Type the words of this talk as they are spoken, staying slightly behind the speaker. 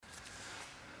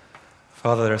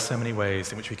Father, there are so many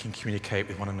ways in which we can communicate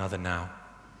with one another now.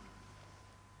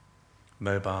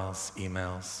 Mobiles,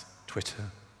 emails, Twitter,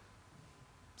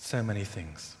 so many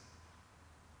things.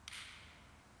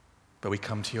 But we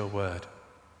come to your word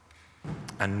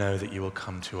and know that you will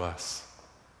come to us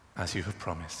as you have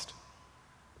promised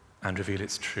and reveal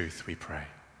its truth, we pray.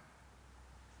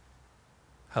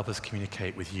 Help us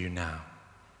communicate with you now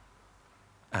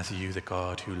as you, the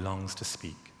God who longs to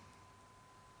speak,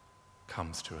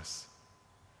 comes to us.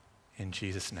 In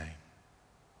Jesus' name,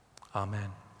 amen.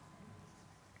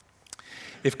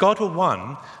 If God were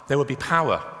one, there would be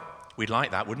power. We'd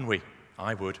like that, wouldn't we?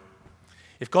 I would.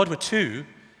 If God were two,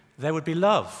 there would be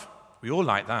love. We all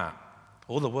like that.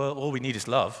 All we need is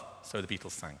love, so the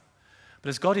Beatles sang. But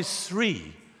as God is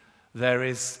three, there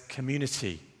is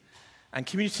community. And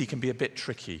community can be a bit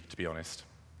tricky, to be honest.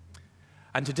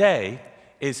 And today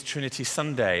is Trinity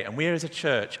Sunday, and we as a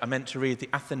church are meant to read the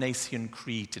Athanasian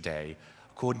Creed today,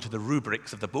 according to the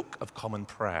rubrics of the Book of Common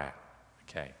Prayer.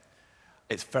 Okay.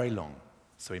 It's very long,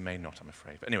 so we may not, I'm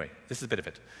afraid. But anyway, this is a bit of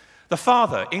it. The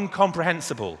Father,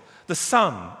 incomprehensible. The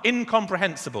Son,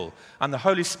 incomprehensible. And the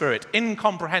Holy Spirit,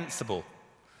 incomprehensible.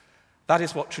 That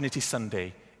is what Trinity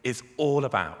Sunday is all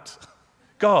about.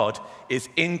 God is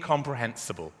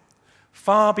incomprehensible,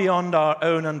 far beyond our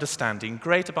own understanding,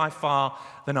 greater by far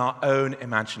than our own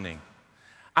imagining.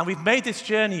 And we've made this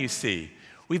journey, you see.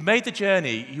 We've made the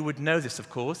journey, you would know this, of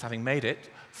course, having made it,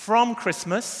 from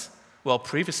Christmas, well,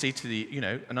 previously to the,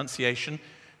 Annunciation,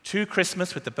 to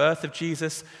Christmas with the birth of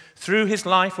Jesus, through his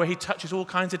life where he touches all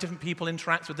kinds of different people,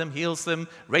 interacts with them, heals them,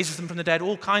 raises them from the dead,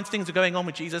 all kinds of things are going on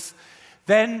with Jesus.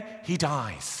 Then he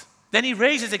dies. Then he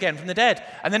raises again from the dead,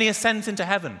 and then he ascends into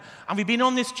heaven. And we've been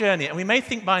on this journey, and we may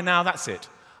think by now, that's it.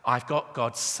 I've got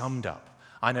God summed up.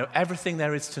 I know everything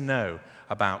there is to know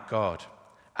about God.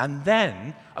 And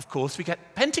then, of course, we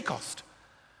get Pentecost.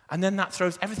 And then that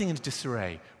throws everything into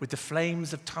disarray with the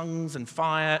flames of tongues and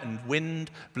fire and wind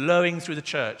blowing through the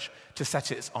church to set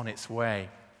it on its way.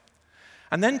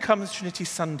 And then comes Trinity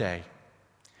Sunday.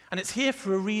 And it's here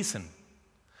for a reason.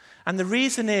 And the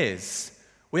reason is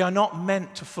we are not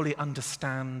meant to fully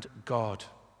understand God.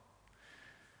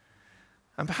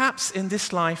 And perhaps in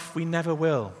this life we never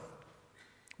will.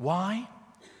 Why?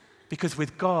 Because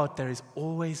with God there is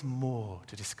always more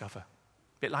to discover.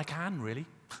 A bit like Anne, really.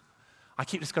 I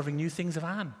keep discovering new things of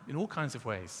Anne in all kinds of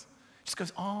ways. It just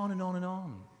goes on and on and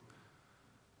on.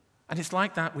 And it's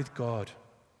like that with God.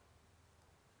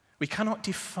 We cannot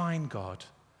define God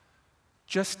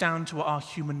just down to what our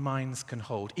human minds can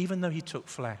hold, even though he took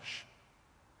flesh.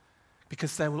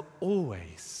 Because there will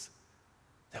always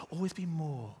be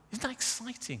more. Isn't that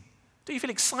exciting? Don't you feel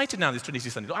excited now this Trinity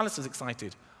Sunday? Look, Alice was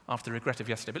excited after the regret of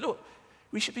yesterday. But look,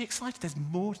 we should be excited. There's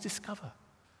more to discover.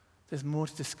 There's more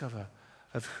to discover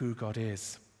of who God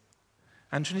is.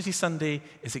 And Trinity Sunday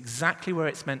is exactly where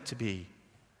it's meant to be,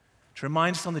 to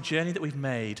remind us on the journey that we've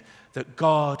made that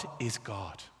God is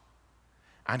God.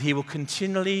 And he will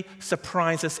continually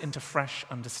surprise us into fresh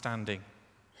understanding.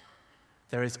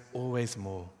 There is always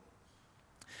more.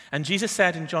 And Jesus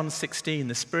said in John 16,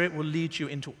 the Spirit will lead you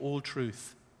into all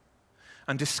truth.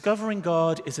 And discovering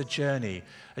God is a journey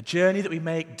that we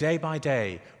make day by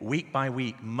day, week by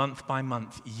week, month by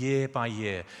month, year by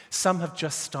year. Some have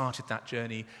just started that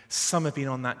journey. Some have been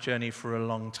on that journey for a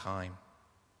long time.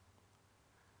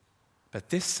 But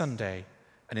this Sunday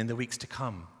and in the weeks to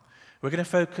come, we're going to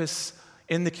focus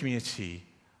in the community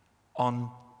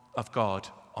of God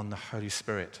on the Holy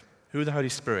Spirit, who the Holy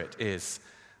Spirit is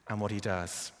and what he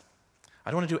does. I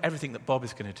don't want to do everything that Bob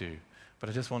is going to do, but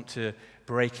I just want to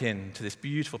break into this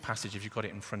beautiful passage, if you've got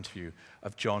it in front of you,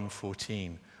 of John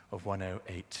 14 of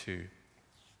 1082.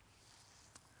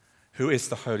 Who is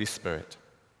the Holy Spirit?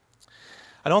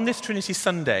 And on this Trinity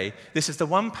Sunday, this is the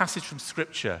one passage from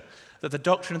Scripture that the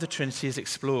doctrine of the Trinity is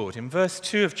explored. In verse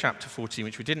 2 of chapter 14,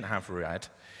 which we didn't have read,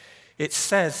 it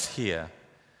says here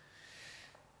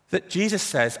that Jesus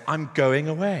says, I'm going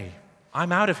away.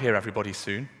 I'm out of here, everybody,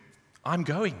 soon. I'm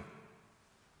going.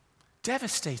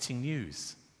 Devastating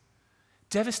news.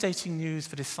 Devastating news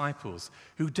for disciples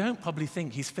who don't probably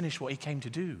think he's finished what he came to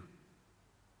do.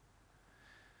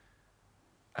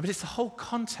 I mean, it's the whole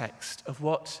context of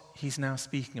what he's now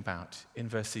speaking about in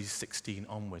verses 16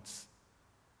 onwards.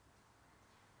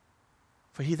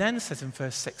 For he then says in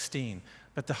verse 16,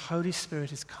 but the Holy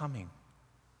Spirit is coming.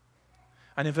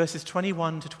 And in verses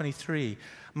 21 to 23,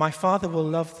 my Father will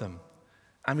love them,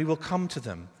 and we will come to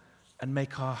them and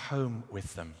make our home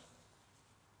with them.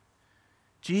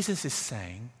 Jesus is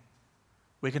saying,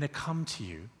 we're going to come to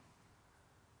you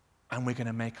and we're going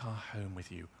to make our home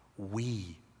with you.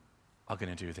 We are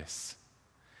going to do this.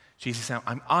 Jesus said,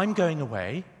 I'm going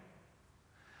away,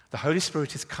 The Holy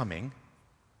Spirit is coming,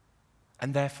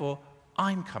 and therefore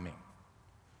I'm coming.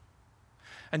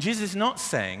 And Jesus is not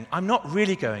saying, I'm not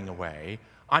really going away,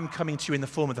 I'm coming to you in the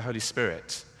form of the Holy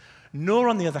Spirit. Nor,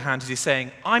 on the other hand, is he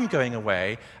saying, I'm going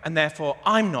away, and therefore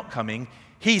I'm not coming,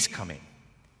 he's coming.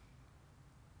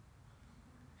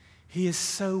 He is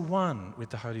so one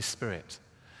with the Holy Spirit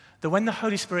that when the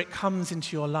Holy Spirit comes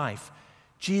into your life,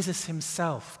 Jesus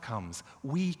himself comes.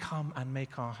 We come and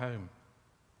make our home.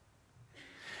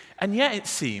 And yet it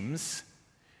seems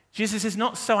Jesus is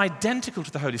not so identical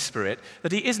to the Holy Spirit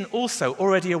that he isn't also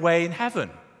already away in heaven,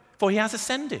 for he has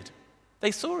ascended.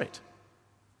 They saw it,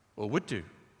 or would do.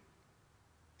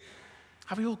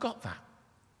 Have we all got that?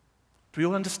 Do we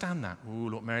all understand that? Ooh,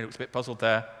 look, Mary looks a bit puzzled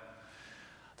there.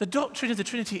 The doctrine of the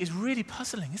Trinity is really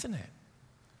puzzling, isn't it?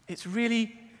 It's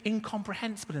really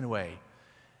incomprehensible in a way.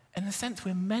 In a sense,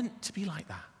 we're meant to be like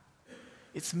that.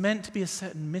 It's meant to be a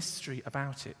certain mystery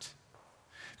about it.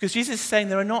 Because Jesus is saying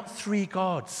there are not three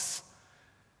gods,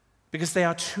 because they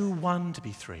are too one to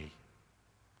be three.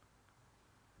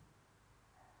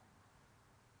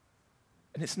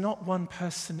 And it's not one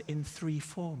person in three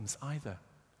forms either.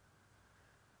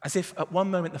 As if at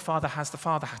one moment the Father has the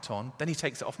Father hat on, then he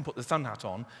takes it off and puts the Son hat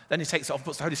on, then he takes it off and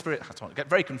puts the Holy Spirit hat on. It'd get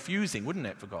very confusing, wouldn't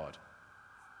it, for God?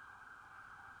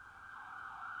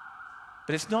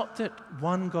 But it's not that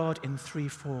one God in three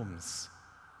forms.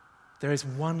 There is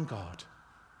one God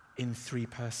in three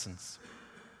persons.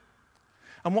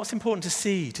 And what's important to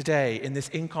see today in this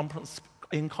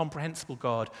incomprehensible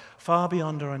God, far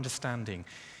beyond our understanding,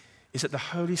 is that the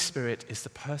Holy Spirit is the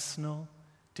personal,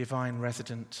 divine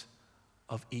resident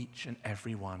of each and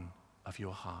every one of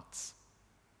your hearts.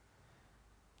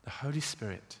 The Holy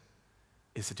Spirit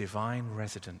is the divine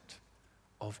resident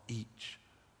of each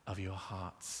of your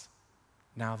hearts.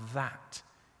 Now that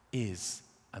is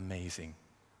amazing.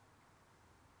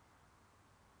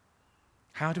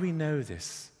 How do we know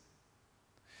this?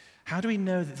 How do we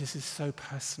know that this is so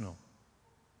personal?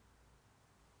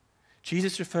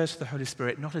 Jesus refers to the Holy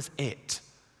Spirit not as it.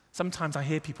 Sometimes I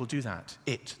hear people do that.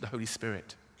 It, the Holy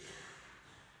Spirit.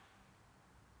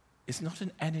 It's not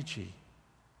an energy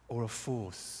or a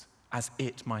force, as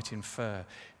it might infer.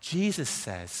 Jesus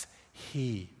says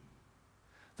he.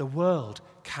 The world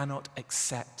cannot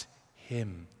accept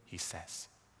him, he says.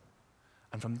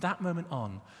 And from that moment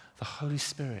on, the Holy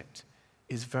Spirit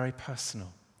is very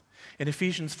personal. In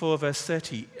Ephesians 4, verse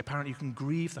 30, apparently you can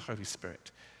grieve the Holy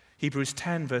Spirit. Hebrews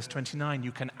 10, verse 29,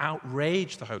 you can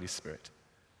outrage the Holy Spirit.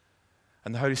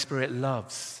 And the Holy Spirit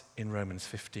loves in Romans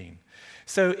 15.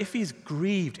 So if he's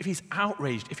grieved, if he's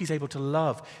outraged, if he's able to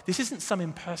love, this isn't some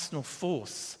impersonal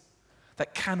force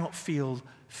that cannot feel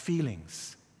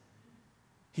feelings.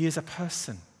 He is a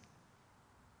person.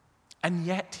 And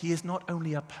yet he is not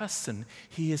only a person,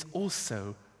 he is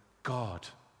also God.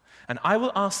 And I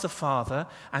will ask the Father,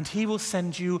 and he will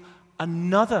send you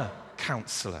another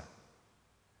counselor.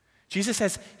 Jesus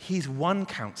says he's one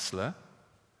counselor,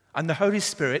 and the Holy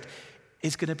Spirit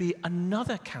is going to be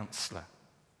another counselor.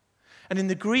 And in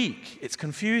the Greek, it's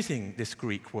confusing, this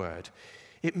Greek word.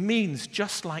 It means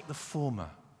just like the former,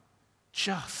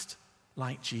 just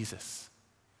like Jesus.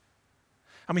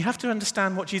 And we have to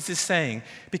understand what Jesus is saying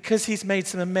because he's made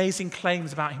some amazing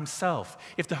claims about himself,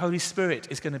 if the Holy Spirit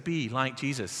is going to be like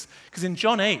Jesus. Because in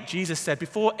John 8, Jesus said,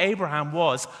 before Abraham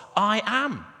was, I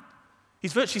am.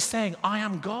 He's virtually saying, I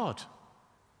am God.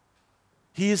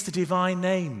 He is the divine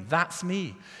name. That's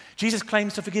me. Jesus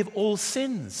claims to forgive all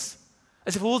sins,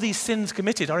 as if all these sins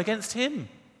committed are against him.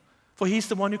 For he's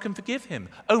the one who can forgive him.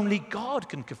 Only God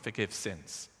can forgive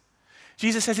sins.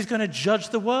 Jesus says he's going to judge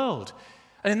the world.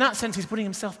 And in that sense, he's putting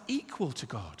himself equal to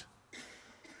God.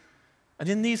 And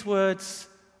in these words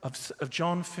of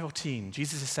John 14,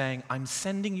 Jesus is saying, I'm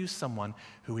sending you someone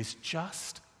who is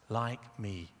just like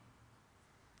me.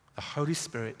 The Holy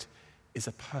Spirit is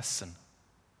a person,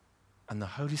 and the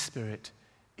Holy Spirit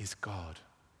is God,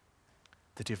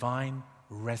 the divine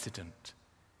resident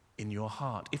in your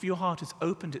heart. If your heart has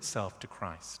opened itself to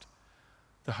Christ,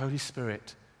 the Holy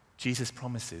Spirit, Jesus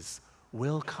promises,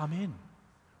 will come in.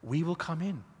 We will come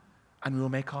in, and we will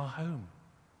make our home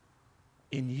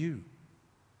in you.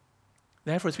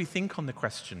 Therefore, as we think on the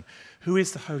question, who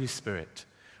is the Holy Spirit?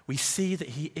 We see that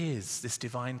he is this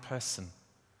divine person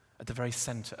at the very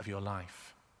center of your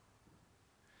life.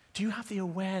 Do you have the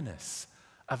awareness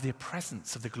of the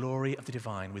presence of the glory of the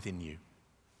divine within you?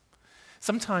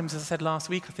 Sometimes, as I said last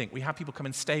week, I think, we have people come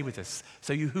and stay with us.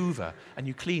 So you hoover and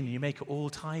you clean and you make it all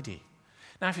tidy.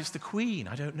 Now, if it's the Queen,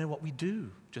 I don't know what we do.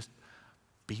 Just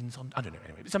beans on, I don't know,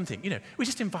 anyway, something, we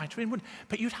just invite her in.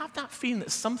 But you'd have that feeling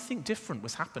that something different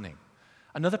was happening.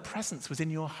 Another presence was in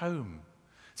your home.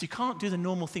 So you can't do the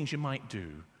normal things you might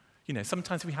do. You know,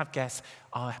 sometimes when we have guests,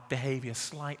 our behavior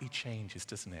slightly changes,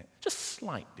 doesn't it? Just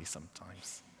slightly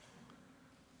sometimes.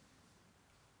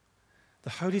 The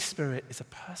Holy Spirit is a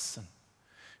person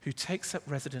who takes up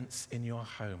residence in your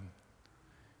home,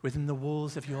 within the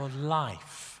walls of your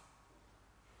life.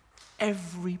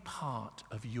 Every part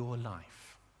of your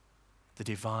life, the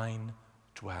divine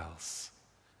dwells.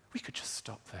 We could just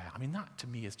stop there. I mean, that to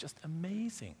me is just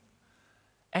amazing.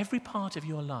 Every part of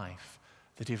your life,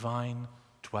 the divine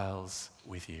dwells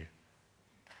with you.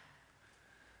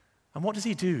 And what does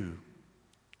he do?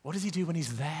 What does he do when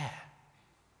he's there?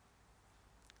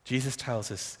 Jesus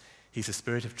tells us he's a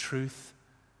spirit of truth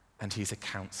and he's a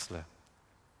counselor.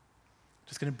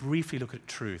 Just going to briefly look at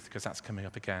truth because that's coming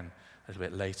up again a little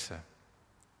bit later.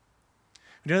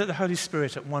 We know that the Holy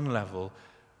Spirit at one level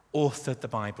authored the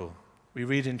Bible. We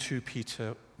read in 2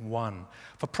 Peter 1.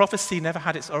 For prophecy never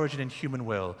had its origin in human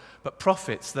will, but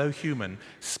prophets, though human,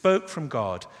 spoke from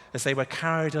God as they were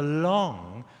carried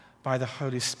along by the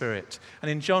Holy Spirit. And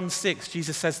in John 6,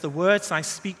 Jesus says, the words I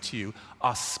speak to you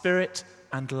are spirit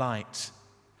and light.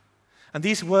 And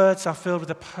these words are filled with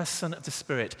the person of the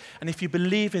Spirit. And if you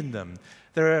believe in them,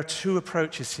 there are two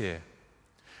approaches here.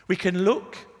 We can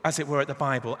look, as it were, at the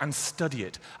Bible and study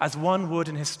it as one would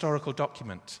an historical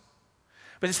document.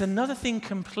 But it's another thing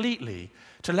completely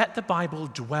to let the Bible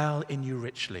dwell in you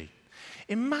richly.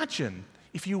 Imagine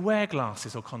if you wear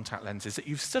glasses or contact lenses that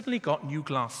you've suddenly got new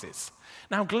glasses.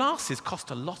 Now, glasses cost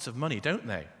a lot of money, don't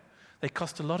they? They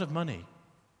cost a lot of money.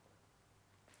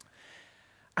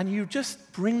 And you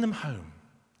just bring them home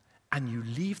and you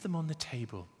leave them on the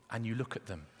table and you look at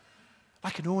them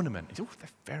like an ornament. Oh, they're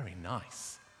very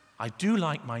nice. I do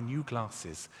like my new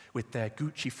glasses with their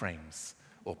Gucci frames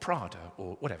or Prada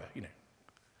or whatever, you know.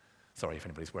 Sorry if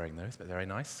anybody's wearing those, but they're very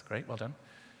nice. Great, well done.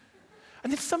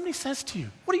 And then somebody says to you,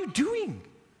 what are you doing?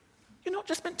 You're not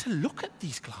just meant to look at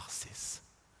these glasses.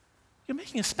 You're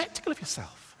making a spectacle of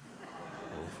yourself.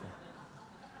 Awful.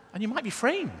 And you might be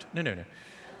framed. No.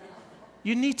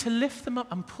 You need to lift them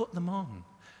up and put them on.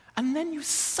 And then you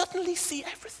suddenly see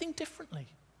everything differently.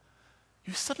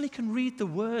 You suddenly can read the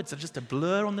words that are just a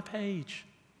blur on the page.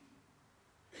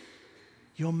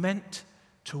 You're meant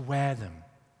to wear them.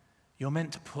 You're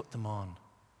meant to put them on.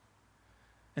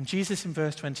 And Jesus in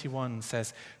verse 21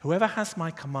 says, whoever has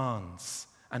my commands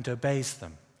and obeys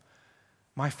them,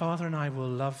 my Father and I will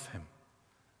love him,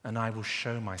 and I will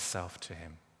show myself to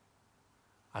him.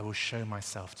 I will show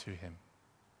myself to him.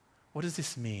 What does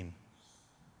this mean?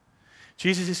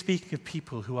 Jesus is speaking of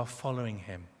people who are following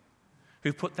him,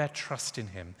 who put their trust in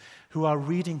him, who are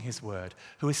reading his word,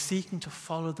 who are seeking to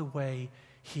follow the way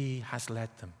he has led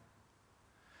them.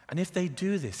 And if they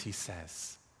do this, he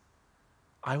says,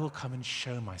 I will come and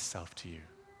show myself to you.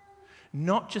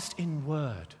 Not just in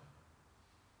word.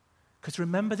 Because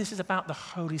remember, this is about the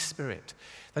Holy Spirit.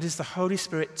 That is the Holy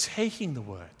Spirit taking the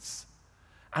words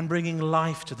and bringing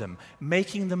life to them,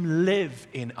 making them live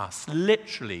in us,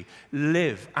 literally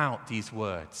live out these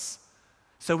words.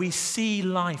 So we see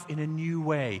life in a new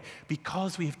way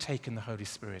because we have taken the Holy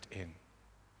Spirit in.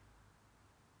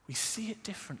 We see it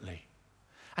differently.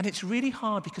 And it's really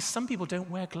hard because some people don't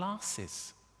wear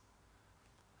glasses.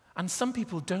 And some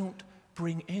people don't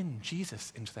bring in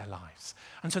Jesus into their lives.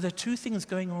 And so there are two things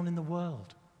going on in the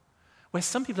world where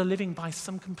some people are living by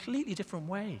some completely different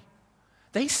way.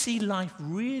 They see life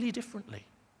really differently.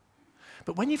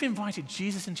 But when you've invited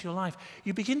Jesus into your life,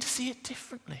 you begin to see it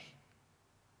differently.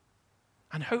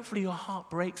 And hopefully your heart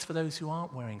breaks for those who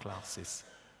aren't wearing glasses,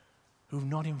 who've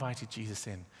not invited Jesus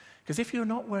in. Because if you're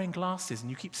not wearing glasses and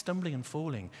you keep stumbling and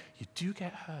falling, you do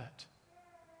get hurt.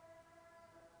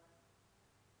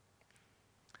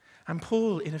 And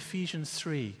Paul in Ephesians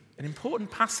 3, an important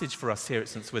passage for us here at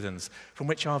St. Swithin's, from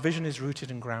which our vision is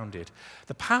rooted and grounded.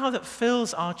 The power that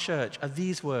fills our church are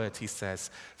these words, he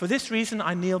says. For this reason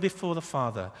I kneel before the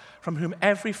Father, from whom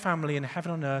every family in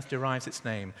heaven and earth derives its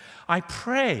name. I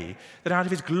pray that out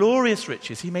of his glorious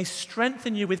riches he may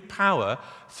strengthen you with power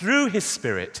through his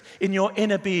Spirit in your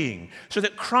inner being, so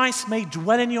that Christ may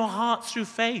dwell in your hearts through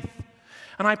faith.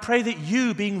 And I pray that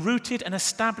you, being rooted and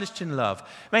established in love,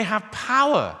 may have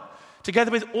power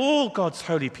together with all God's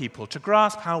holy people, to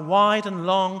grasp how wide and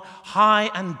long,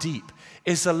 high and deep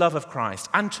is the love of Christ,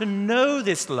 and to know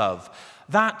this love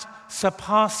that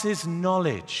surpasses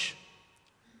knowledge,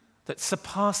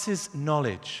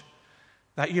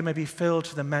 that you may be filled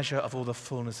to the measure of all the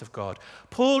fullness of God.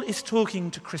 Paul is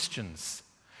talking to Christians,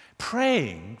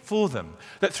 praying for them,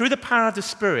 that through the power of the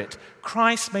Spirit,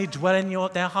 Christ may dwell in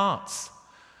their hearts.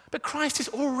 But Christ is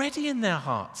already in their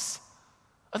hearts.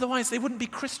 Otherwise, they wouldn't be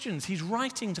Christians. He's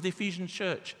writing to the Ephesian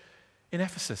church in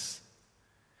Ephesus.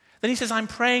 Then he says, I'm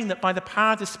praying that by the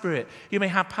power of the Spirit, you may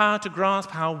have power to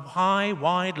grasp how high,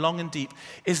 wide, long, and deep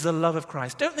is the love of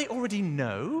Christ. Don't they already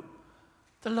know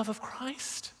the love of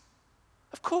Christ?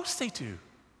 Of course they do.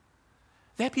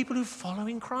 They're people who are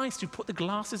following Christ, who put the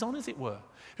glasses on, as it were,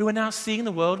 who are now seeing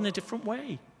the world in a different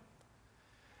way.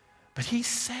 But he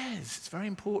says, it's very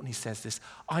important he says this,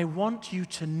 I want you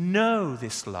to know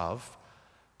this love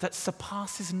that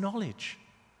surpasses knowledge.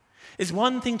 It's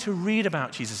one thing to read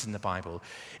about Jesus in the Bible.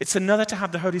 It's another to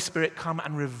have the Holy Spirit come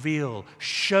and reveal,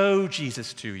 show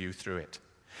Jesus to you through it.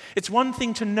 It's one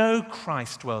thing to know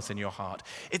Christ dwells in your heart.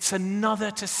 It's another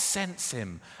to sense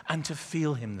him and to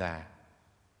feel him there.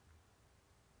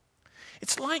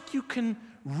 It's like you can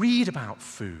read about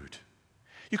food.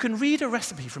 You can read a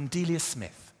recipe from Delia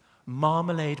Smith,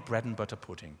 marmalade bread and butter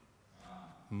pudding.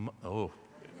 Oh,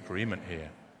 agreement here.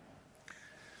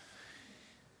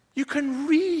 You can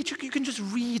read, you can just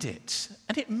read it,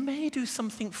 and it may do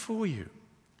something for you.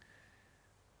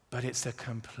 But it's a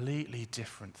completely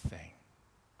different thing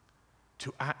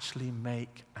to actually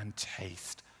make and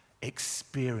taste,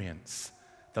 experience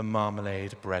the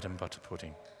marmalade bread and butter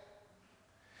pudding.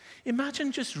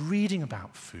 Imagine just reading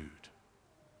about food,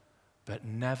 but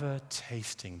never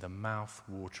tasting the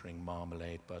mouth-watering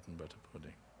marmalade bread and butter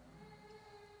pudding.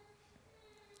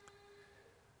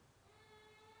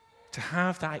 To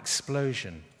have that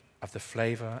explosion of the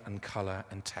flavor and color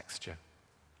and texture.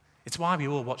 It's why we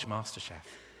all watch MasterChef,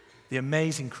 the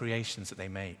amazing creations that they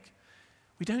make.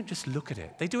 We don't just look at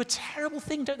it. They do a terrible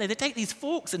thing, don't they? They take these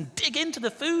forks and dig into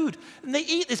the food, and they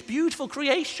eat this beautiful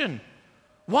creation.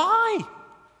 Why?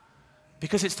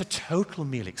 Because it's the total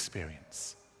meal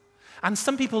experience. And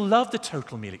some people love the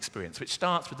total meal experience, which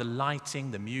starts with the lighting,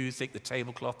 the music, the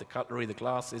tablecloth, the cutlery, the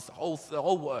glasses, the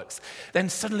whole works. Then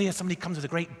suddenly somebody comes with a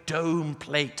great dome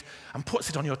plate and puts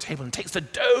it on your table and takes the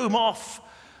dome off.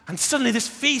 And suddenly this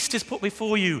feast is put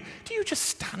before you. Do you just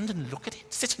stand and look at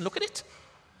it, sit and look at it?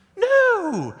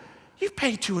 No! You've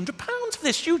paid £200 for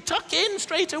this. You tuck in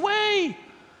straight away.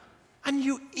 And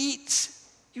you eat.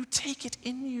 You take it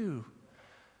in you.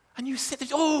 And you sit there,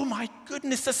 oh my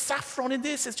goodness, the saffron in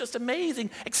this is just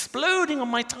amazing, exploding on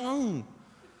my tongue.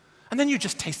 And then you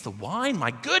just taste the wine,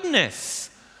 my goodness,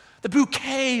 the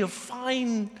bouquet of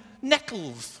fine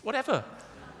nettles, whatever.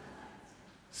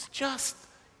 It's just,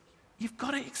 you've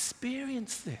got to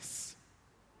experience this.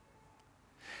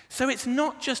 So it's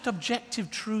not just objective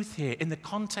truth here in the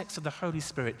context of the Holy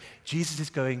Spirit. Jesus is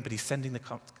going, but he's sending the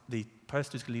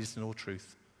person who's going to lead us in all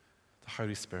truth, the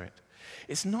Holy Spirit.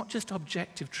 It's not just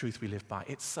objective truth we live by,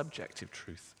 it's subjective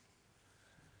truth.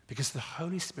 Because the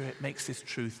Holy Spirit makes this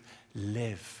truth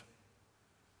live.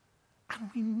 And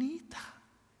we need that.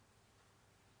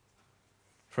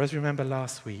 For as we remember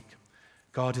last week,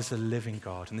 God is a living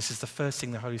God. And this is the first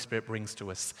thing the Holy Spirit brings to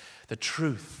us, the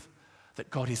truth that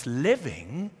God is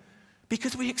living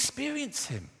because we experience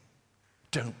him.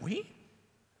 Don't we?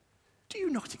 Do you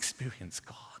not experience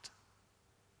God?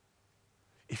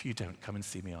 If you don't, come and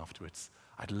see me afterwards.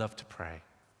 I'd love to pray.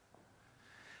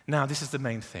 Now, this is the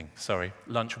main thing. Sorry,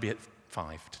 lunch will be at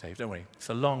 5 today. Don't worry. It's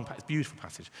a long, beautiful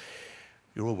passage.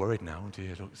 You're all worried now. Oh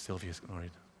dear, look, Sylvia's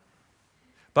worried.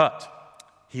 But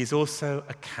he is also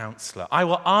a counselor. I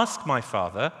will ask my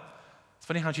Father. It's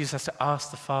funny how Jesus has to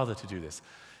ask the Father to do this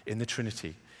in the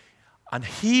Trinity. And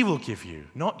he will give you,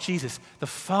 not Jesus, the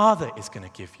Father is going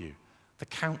to give you the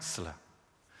counselor.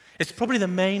 It's probably the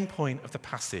main point of the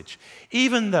passage,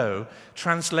 even though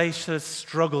translators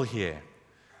struggle here.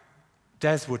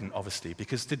 Des wouldn't, obviously,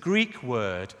 because the Greek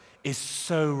word is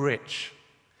so rich.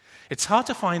 It's hard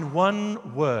to find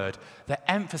one word that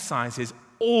emphasizes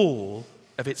all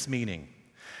of its meaning.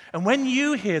 And when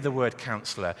you hear the word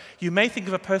counselor, you may think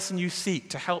of a person you seek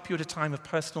to help you at a time of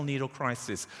personal need or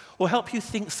crisis, or help you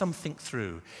think something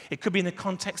through. It could be in the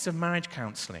context of marriage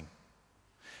counseling.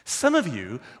 Some of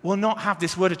you will not have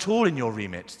this word at all in your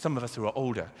remit, some of us who are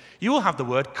older. You will have the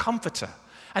word comforter.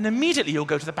 And immediately you'll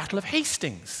go to the Battle of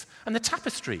Hastings and the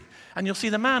tapestry, and you'll see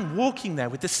the man walking there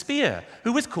with the spear,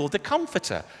 who was called the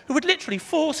comforter, who would literally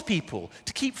force people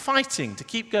to keep fighting, to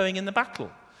keep going in the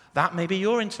battle. That may be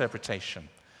your interpretation.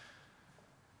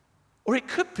 Or it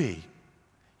could be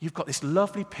you've got this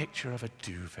lovely picture of a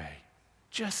duvet,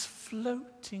 just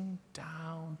floating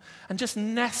down and just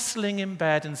nestling in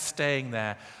bed and staying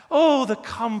there. Oh, the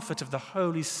comfort of the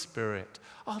Holy Spirit.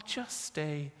 I'll just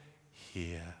stay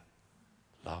here.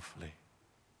 Lovely.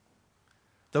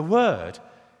 The word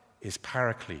is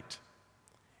paraclete.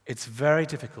 It's very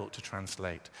difficult to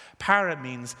translate. Para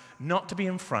means not to be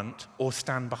in front or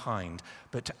stand behind,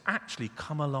 but to actually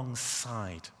come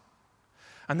alongside.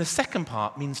 And the second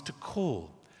part means to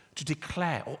call, to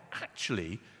declare, or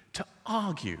actually to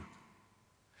argue.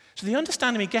 So the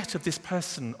understanding we get of this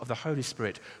person of the Holy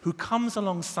Spirit who comes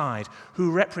alongside,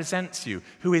 who represents you,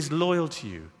 who is loyal to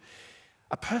you,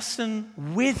 a person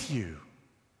with you,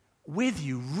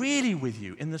 really with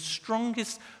you, in the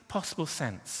strongest possible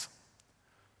sense.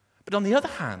 But on the other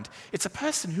hand, it's a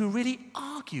person who really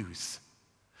argues,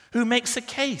 who makes a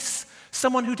case,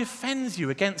 someone who defends you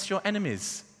against your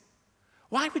enemies.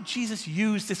 Why would Jesus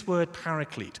use this word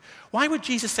paraclete? Why would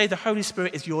Jesus say the Holy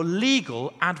Spirit is your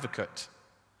legal advocate?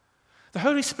 The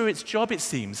Holy Spirit's job, it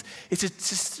seems, is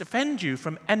to defend you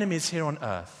from enemies here on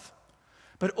earth.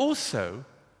 But also,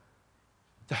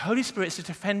 the Holy Spirit is to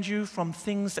defend you from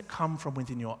things that come from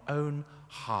within your own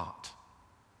heart.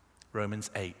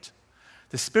 Romans 8.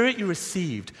 The Spirit you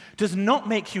received does not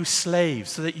make you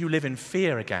slaves so that you live in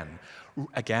fear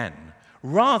again.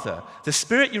 Rather, the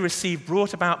Spirit you received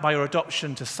brought about by your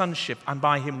adoption to sonship, and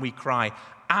by him we cry,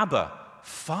 Abba,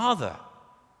 Father.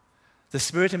 The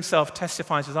Spirit himself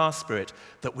testifies with our spirit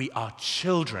that we are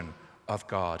children of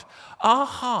God. Our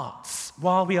hearts,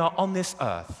 while we are on this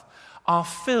earth, are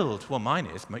filled, well, mine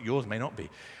is, yours may not be,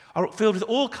 are filled with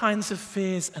all kinds of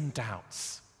fears and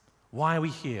doubts. Why are we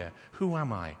here? Who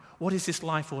am I? What is this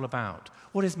life all about?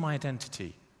 What is my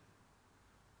identity?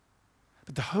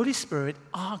 But the Holy Spirit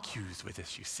argues with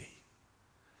us, you see.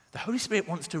 The Holy Spirit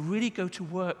wants to really go to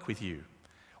work with you,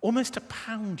 almost to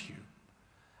pound you,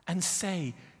 and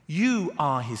say, you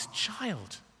are his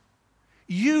child.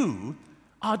 You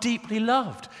are deeply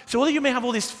loved. So although you may have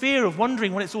all this fear of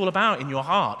wondering what it's all about in your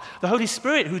heart, the Holy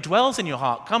Spirit who dwells in your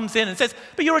heart comes in and says,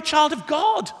 but you're a child of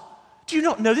God. Do you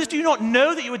not know this? Do you not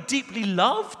know that you are deeply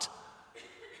loved?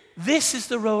 This is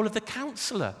the role of the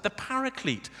counselor, the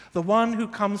paraclete, the one who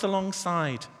comes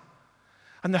alongside.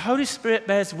 And the Holy Spirit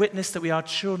bears witness that we are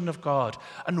children of God.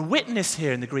 And witness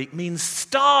here in the Greek means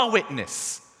star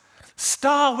witness.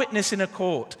 Star witness in a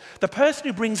court. The person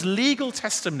who brings legal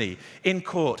testimony in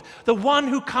court. The one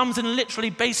who comes and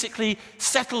literally basically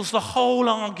settles the whole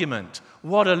argument.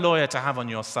 What a lawyer to have on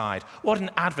your side. What an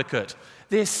advocate.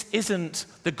 This isn't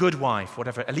the good wife,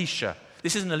 whatever, Alicia.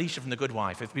 This isn't Alicia from The Good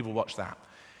Wife, if people watch that.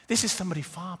 This is somebody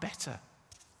far better.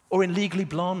 Or in Legally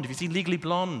Blonde, if you've seen Legally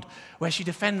Blonde, where she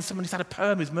defends someone who's had a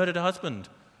perm who's murdered her husband,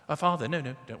 her father. No,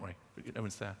 don't worry. No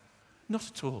one's there. Not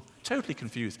at all. Totally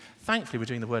confused. Thankfully, we're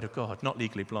doing the Word of God, not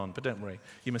Legally Blonde, but don't worry.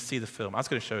 You must see the film. I was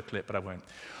going to show a clip, but I won't.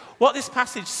 What this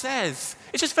passage says,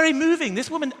 it's just very moving.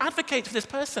 This woman advocates for this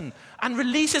person and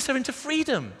releases her into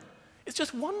freedom. It's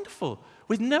just wonderful,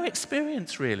 with no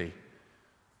experience, really.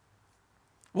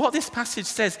 What this passage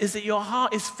says is that your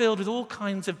heart is filled with all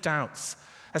kinds of doubts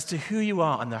as to who you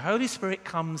are, and the Holy Spirit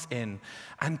comes in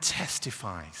and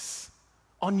testifies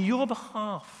on your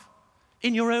behalf,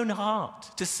 in your own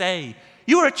heart, to say,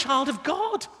 you are a child of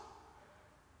God.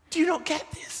 Do you not get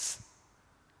this?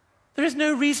 There is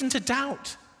no reason to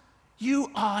doubt.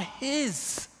 You are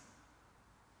his.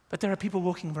 But there are people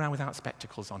walking around without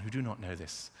spectacles on who do not know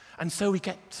this, and so we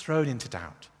get thrown into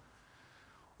doubt.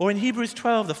 Or in Hebrews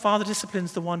 12, the Father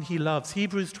disciplines the one he loves.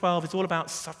 Hebrews 12 is all about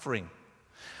suffering.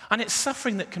 And it's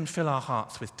suffering that can fill our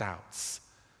hearts with doubts.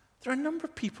 There are a number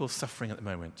of people suffering at the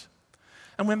moment.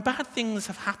 And when bad things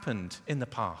have happened in the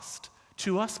past,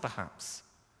 to us perhaps,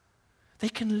 they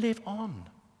can live on.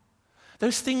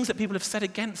 Those things that people have said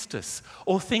against us,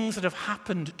 or things that have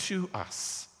happened to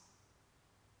us,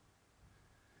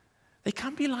 they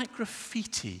can be like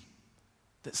graffiti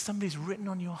that somebody's written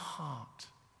on your heart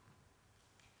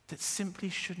that simply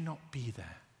should not be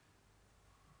there.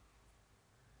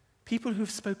 People who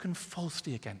have spoken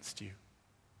falsely against you.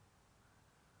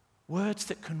 Words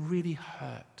that can really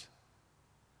hurt.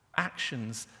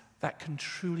 Actions that can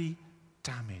truly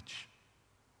damage.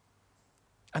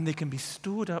 And they can be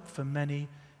stored up for many,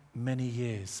 many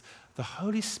years. The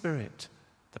Holy Spirit,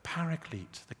 the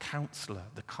Paraclete, the Counselor,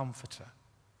 the Comforter,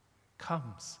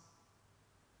 comes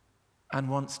and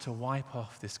wants to wipe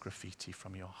off this graffiti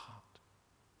from your heart.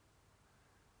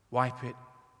 Wipe it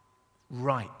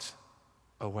right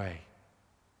away.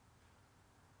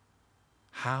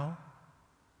 How?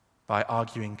 By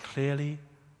arguing clearly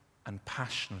and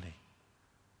passionately.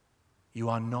 You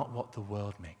are not what the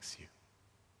world makes you.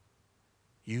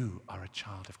 You are a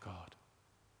child of God.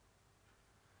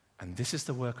 And this is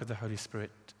the work of the Holy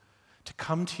Spirit, to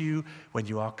come to you when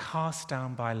you are cast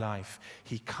down by life.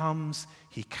 He comes,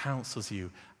 he counsels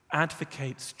you,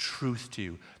 advocates truth to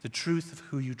you, the truth of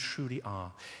who you truly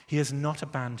are. He has not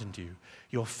abandoned you.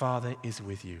 Your Father is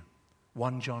with you.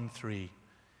 1 John 3.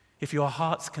 If your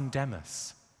hearts condemn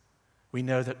us, we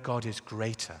know that God is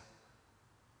greater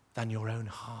than your own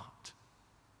heart.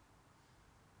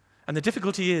 And the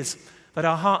difficulty is that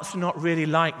our hearts do not really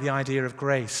like the idea of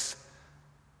grace.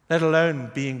 let alone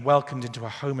being welcomed into a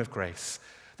home of grace.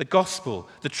 The gospel,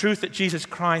 the truth that Jesus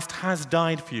Christ has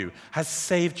died for you, has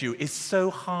saved you, is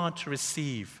so hard to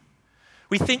receive.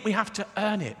 We think we have to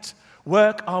earn it,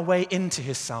 work our way into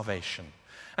his salvation.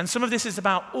 And some of this is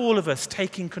about all of us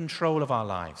taking control of our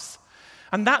lives.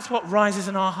 And that's what rises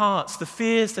in our hearts, the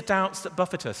fears, the doubts that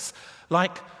buffet us,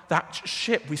 like that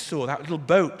ship we saw, that little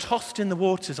boat tossed in the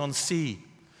waters on sea.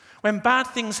 When bad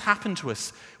things happen to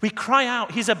us, we cry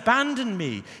out, he's abandoned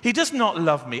me. He does not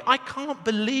love me. I can't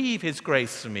believe his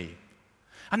grace for me.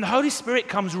 And the Holy Spirit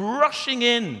comes rushing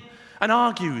in and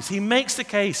argues. He makes the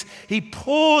case. He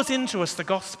pours into us the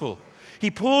gospel. He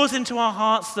pours into our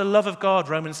hearts the love of God,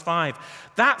 Romans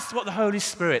 5. That's what the Holy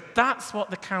Spirit, that's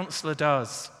what the counselor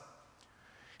does.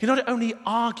 He not only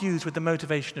argues with the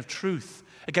motivation of truth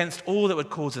against all that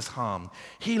would cause us harm,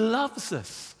 he loves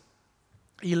us.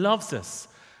 He loves us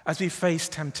as we face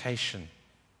temptation.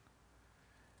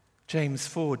 James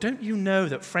 4, don't you know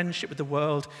that friendship with the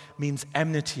world means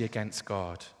enmity against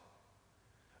God?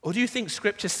 Or do you think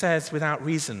Scripture says without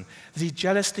reason that he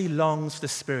jealously longs for the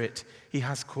Spirit he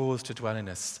has caused to dwell in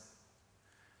us?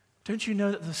 Don't you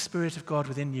know that the Spirit of God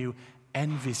within you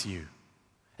envies you?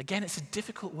 Again, it's a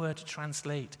difficult word to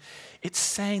translate. It's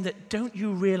saying that don't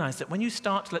you realize that when you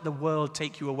start to let the world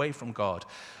take you away from God,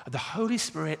 the Holy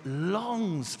Spirit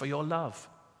longs for your love.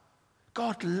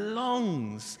 God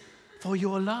longs for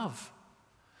your love.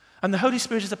 And the Holy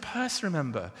Spirit is a person,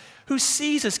 remember, who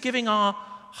sees us giving our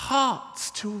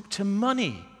hearts to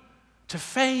money, to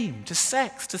fame, to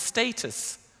sex, to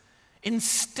status,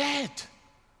 instead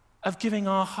of giving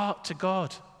our heart to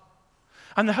God.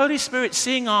 And the Holy Spirit,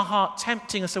 seeing our heart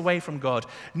tempting us away from God,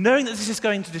 knowing that this is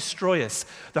going to destroy us,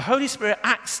 the Holy Spirit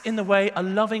acts in the way a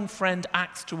loving friend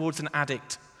acts towards an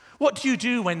addict. What do you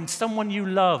do when someone you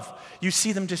love, you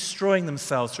see them destroying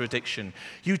themselves through addiction?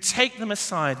 You take them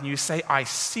aside and you say, I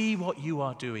see what you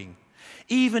are doing.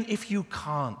 Even if you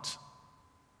can't,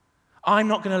 I'm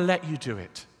not going to let you do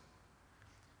it.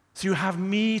 So you have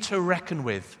me to reckon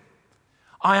with.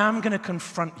 I am going to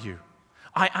confront you.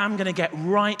 I am going to get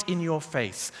right in your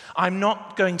face. I'm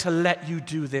not going to let you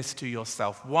do this to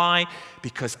yourself. Why?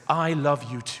 Because I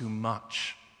love you too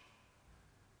much.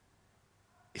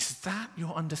 Is that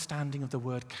your understanding of the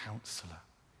word counselor?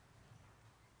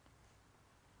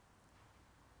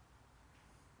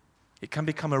 It can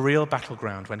become a real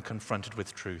battleground when confronted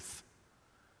with truth.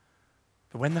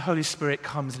 But when the Holy Spirit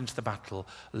comes into the battle,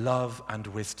 love and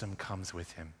wisdom comes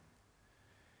with him.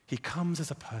 He comes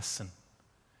as a person.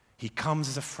 He comes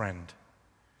as a friend.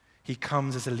 He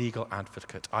comes as a legal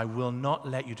advocate. I will not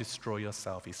let you destroy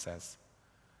yourself, he says.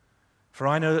 For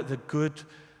I know that the good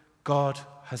God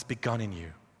has begun in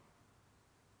you,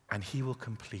 and he will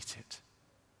complete it.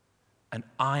 And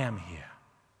I am here,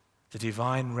 the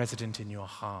divine resident in your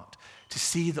heart, to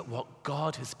see that what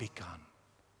God has begun,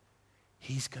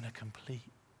 he's going to complete.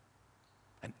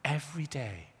 And every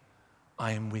day,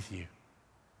 I am with you.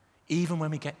 Even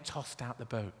when we get tossed out the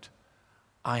boat,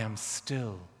 I am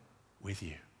still with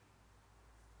you.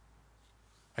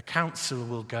 A counselor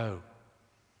will go.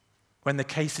 When the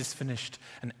case is finished,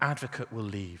 an advocate will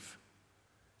leave.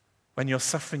 When you're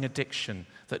suffering addiction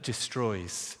that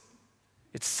destroys,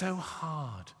 it's so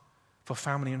hard for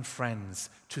family and friends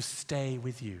to stay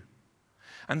with you.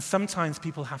 And sometimes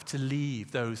people have to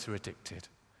leave those who are addicted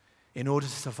in order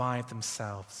to survive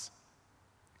themselves.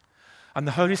 And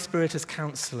the Holy Spirit as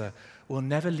counselor will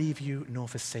never leave you nor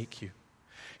forsake you.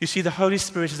 You see, the Holy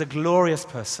Spirit is a glorious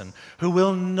person who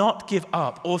will not give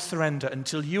up or surrender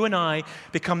until you and I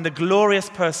become the glorious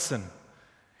person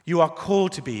you are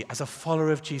called to be as a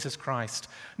follower of Jesus Christ.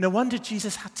 No wonder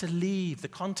Jesus had to leave. The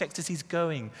context is he's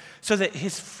going so that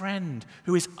his friend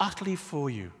who is utterly for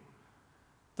you,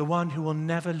 the one who will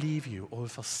never leave you or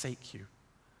forsake you,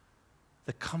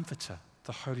 the Comforter,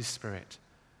 the Holy Spirit,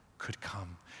 could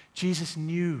come. Jesus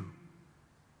knew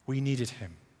we needed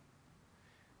him.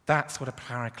 That's what a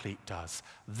paraclete does.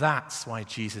 That's why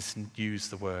Jesus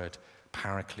used the word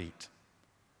paraclete.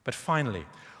 But finally,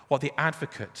 what the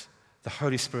advocate, the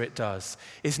Holy Spirit, does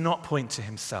is not point to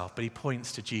himself, but he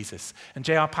points to Jesus. And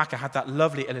J.R. Packer had that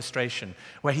lovely illustration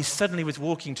where he suddenly was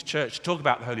walking to church to talk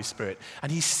about the Holy Spirit,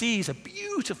 and he sees a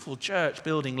beautiful church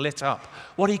building lit up.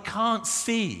 What he can't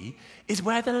see is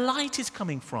where the light is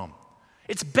coming from.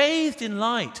 It's bathed in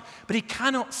light, but he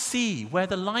cannot see where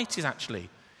the light is actually.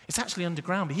 It's actually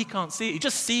underground, but he can't see it. He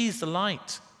just sees the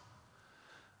light.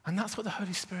 And that's what the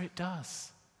Holy Spirit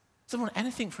does. He doesn't want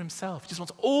anything for himself. He just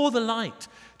wants all the light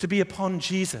to be upon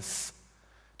Jesus,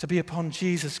 to be upon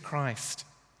Jesus Christ.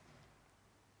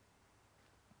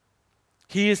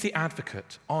 He is the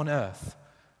advocate on earth,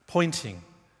 pointing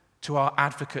to our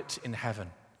advocate in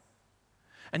heaven.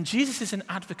 And Jesus is an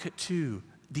advocate too,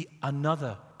 the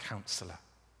another counselor.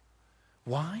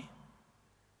 Why?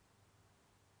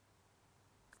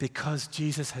 Because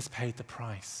Jesus has paid the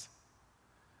price.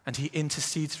 And he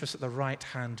intercedes for us at the right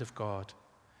hand of God.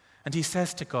 And he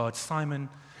says to God,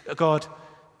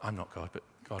 I'm not God, but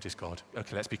God is God.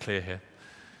 Okay, let's be clear here.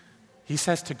 He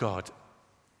says to God,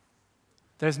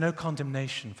 there is no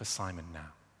condemnation for Simon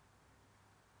now.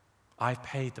 I've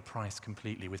paid the price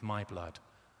completely with my blood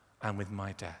and with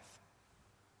my death.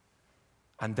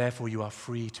 And therefore you are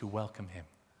free to welcome him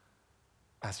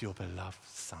as your beloved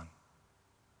son.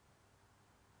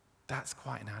 That's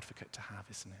quite an advocate to have,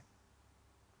 isn't it?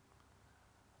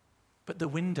 But the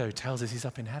window tells us he's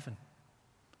up in heaven.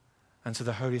 And so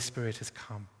the Holy Spirit has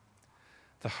come.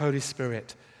 The Holy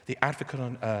Spirit, the advocate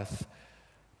on earth,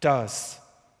 does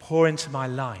pour into my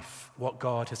life what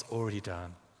God has already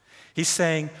done. He's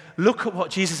saying, look at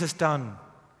what Jesus has done.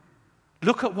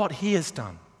 Look at what he has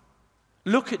done.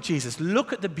 Look at Jesus.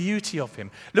 Look at the beauty of him.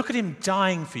 Look at him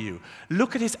dying for you.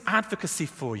 Look at his advocacy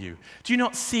for you. Do you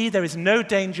not see there is no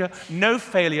danger, no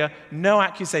failure, no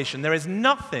accusation? There is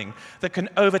nothing that can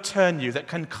overturn you, that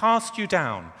can cast you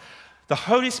down. The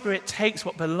Holy Spirit takes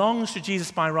what belongs to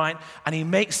Jesus by right and he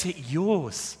makes it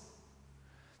yours.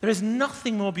 There is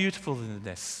nothing more beautiful than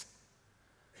this.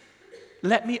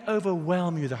 Let me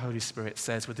overwhelm you, the Holy Spirit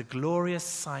says, with the glorious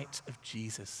sight of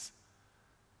Jesus.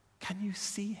 Can you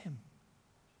see him?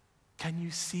 Can you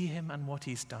see him and what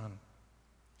he's done?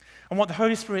 And what the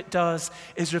Holy Spirit does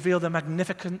is reveal the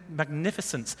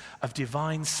magnificence of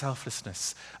divine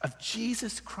selflessness, of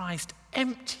Jesus Christ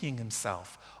emptying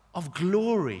himself of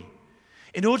glory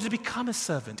in order to become a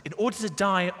servant, in order to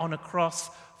die on a cross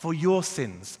for your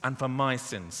sins and for my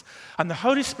sins. And the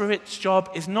Holy Spirit's job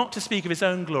is not to speak of his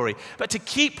own glory, but to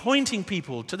keep pointing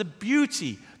people to the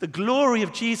beauty, the glory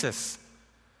of Jesus.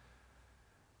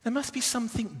 There must be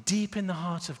something deep in the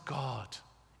heart of God,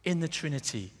 in the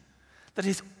Trinity, that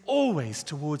is always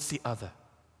towards the other.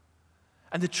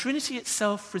 And the Trinity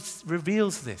itself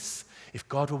reveals this. If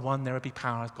God were one, there would be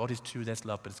power. If God is two, there's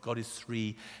love. But if God is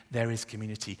three, there is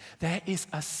community. There is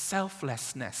a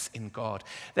selflessness in God.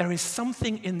 There is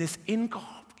something in this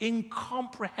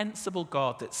incomprehensible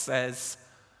God that says,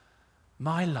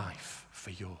 my life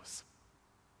for yours.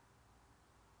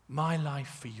 My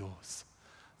life for yours.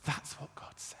 That's what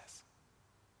God says.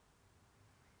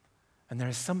 And there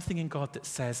is something in God that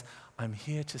says, I'm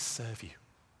here to serve you.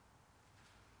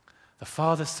 The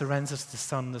Father surrenders to the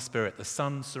Son and the Spirit. The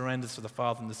Son surrenders to the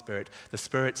Father and the Spirit. The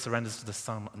Spirit surrenders to the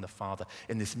Son and the Father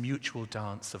in this mutual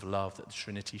dance of love that the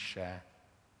Trinity share.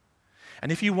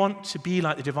 And if you want to be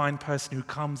like the divine person who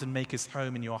comes and makes his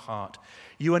home in your heart,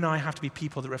 you and I have to be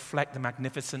people that reflect the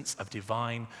magnificence of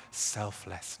divine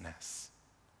selflessness.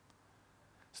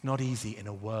 It's not easy in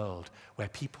a world where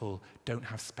people don't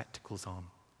have spectacles on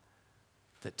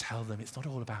that tell them it's not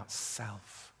all about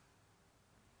self.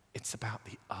 It's about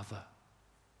the other.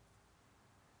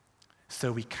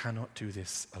 So we cannot do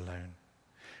this alone.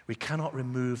 We cannot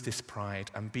remove this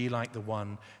pride and be like the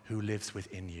one who lives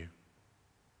within you.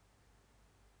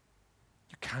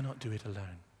 You cannot do it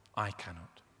alone. I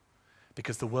cannot.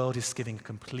 Because the world is giving a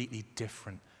completely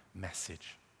different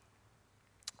message.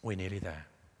 We're nearly there.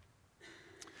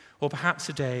 Or perhaps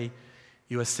today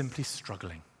you are simply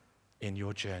struggling in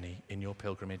your journey, in your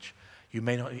pilgrimage. You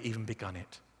may not have even begun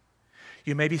it.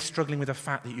 You may be struggling with the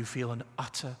fact that you feel an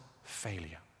utter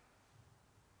failure.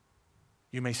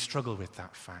 You may struggle with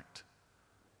that fact.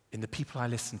 In the people I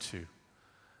listen to,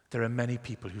 there are many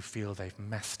people who feel they've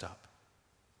messed up.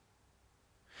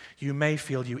 You may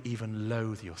feel you even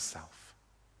loathe yourself.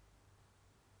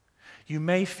 You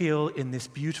may feel in this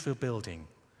beautiful building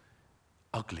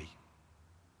ugly.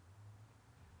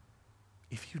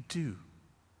 If you do,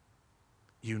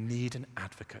 you need an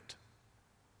advocate.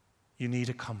 You need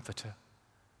a comforter.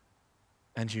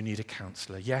 And you need a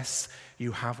counselor. Yes,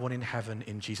 you have one in heaven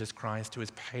in Jesus Christ who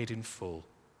is paid in full,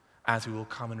 as we will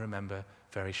come and remember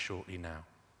very shortly now.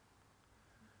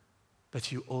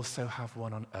 But you also have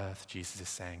one on earth, Jesus is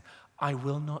saying, I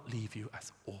will not leave you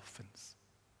as orphans.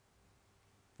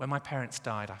 When my parents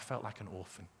died, I felt like an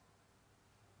orphan.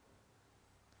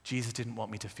 Jesus didn't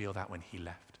want me to feel that when he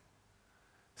left.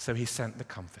 So he sent the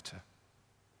Comforter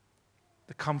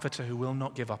who will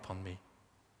not give up on me,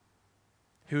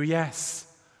 who,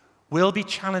 yes, will be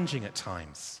challenging at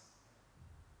times,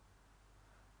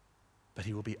 but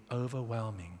he will be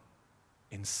overwhelming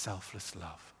in selfless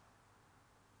love,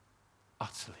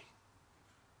 utterly.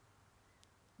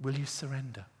 Will you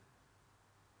surrender?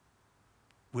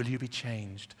 Will you be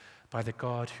changed by the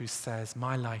God who says,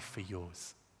 my life for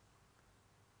yours?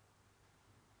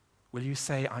 Will you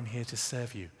say, I'm here to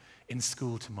serve you in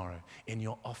school tomorrow, in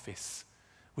your office,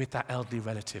 with that elderly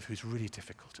relative who's really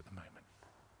difficult at the moment?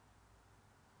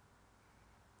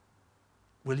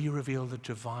 Will you reveal the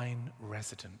divine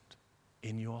resident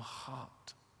in your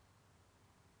heart?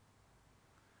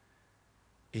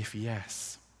 If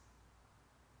yes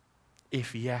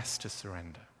to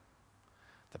surrender,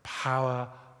 the power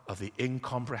of the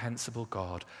incomprehensible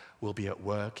God will be at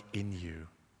work in you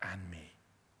and me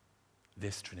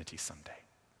this Trinity Sunday.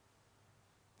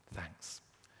 Thanks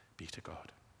be to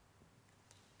God.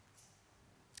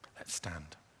 Let's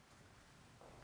stand.